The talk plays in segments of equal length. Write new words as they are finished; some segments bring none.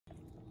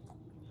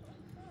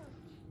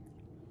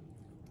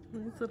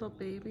These little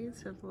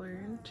babies have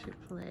learned to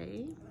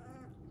play.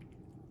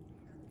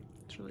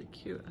 It's really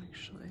cute,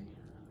 actually.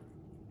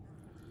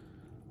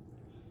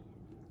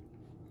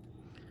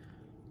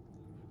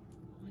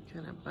 They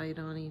kind of bite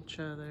on each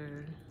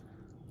other,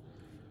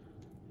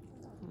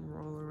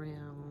 roll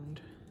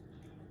around.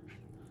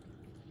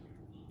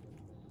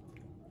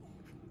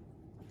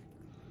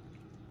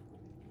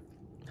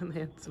 And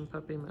they had some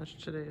puppy mush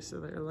today, so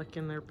they're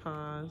licking their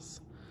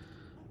paws.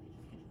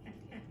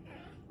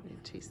 They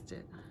taste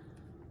it.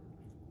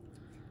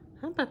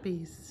 Huh,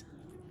 puppies?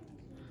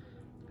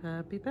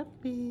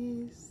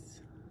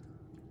 Puppies.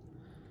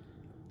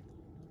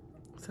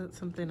 So it's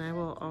something I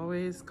will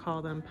always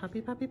call them,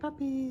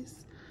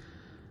 puppies.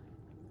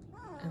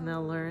 And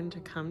they'll learn to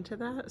come to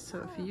that.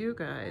 So if you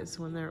guys,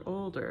 when they're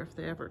older, if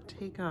they ever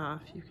take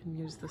off, you can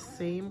use the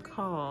same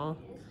call,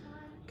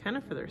 kind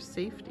of for their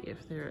safety,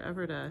 if they're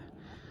ever to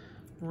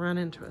run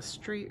into a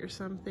street or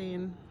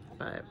something.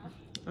 But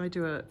I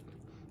do it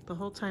the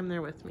whole time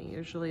they're with me,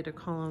 usually to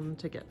call them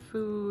to get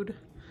food,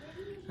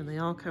 and they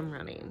all come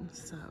running.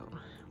 So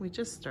we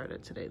just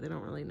started today. They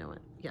don't really know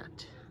it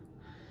yet.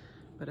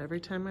 But every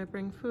time I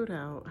bring food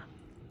out,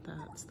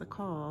 that's the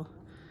call,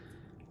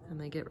 and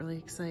they get really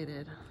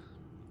excited.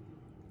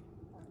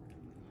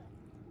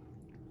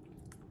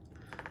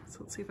 So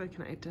let's see if I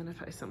can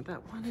identify some.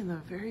 That one in the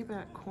very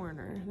back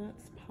corner,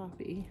 that's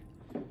Poppy.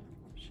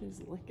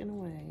 She's licking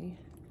away.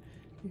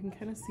 You can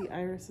kind of see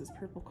Iris's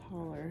purple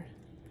collar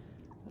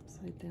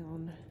upside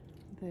down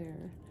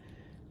there.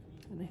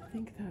 And I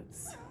think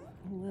that's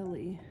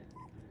Lily.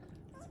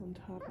 It's on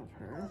top of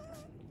her.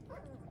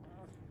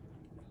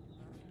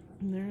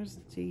 And there's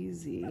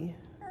Daisy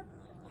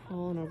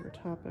crawling over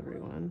top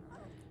everyone.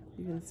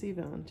 You can see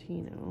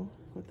Valentino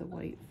with the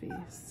white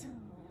face.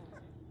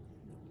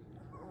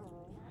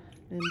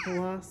 And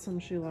Blossom,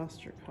 she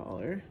lost her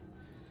collar.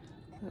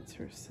 That's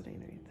her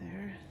sitting right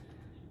there.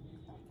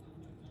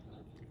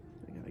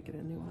 I gotta get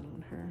a new one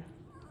on her.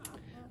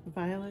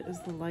 Violet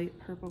is the light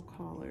purple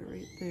collar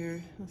right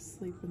there,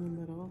 asleep in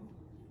the middle.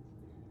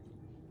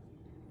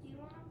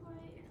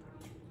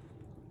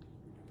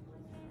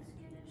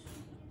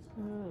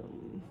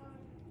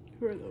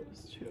 Who are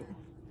those two?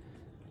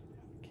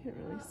 Can't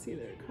really see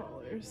their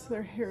collars.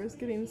 Their hair is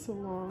getting so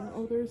long.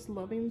 Oh, there's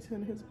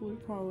Lovington, his blue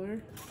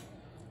collar.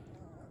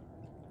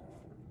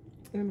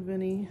 And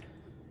Vinny,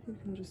 you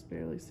can just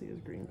barely see his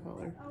green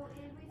collar.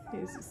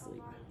 He's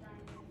asleep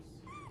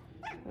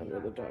under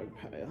the dog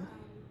pile.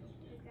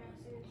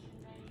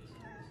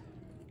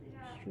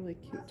 It's really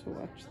cute to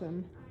watch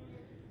them.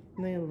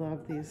 And they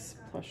love these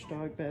plush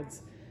dog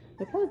beds.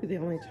 They'll probably be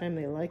the only time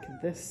they like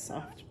this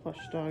soft plush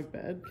dog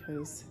bed,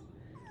 because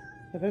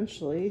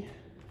eventually,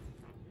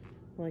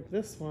 like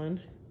this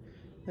one,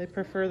 they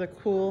prefer the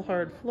cool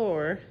hard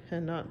floor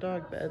and not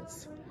dog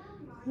beds.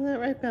 Isn't that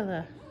right,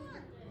 Bella?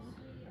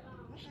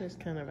 She's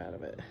kind of out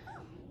of it.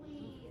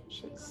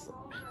 She's asleep.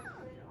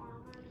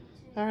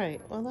 All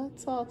right, well,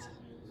 that's all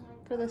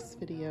for this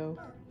video.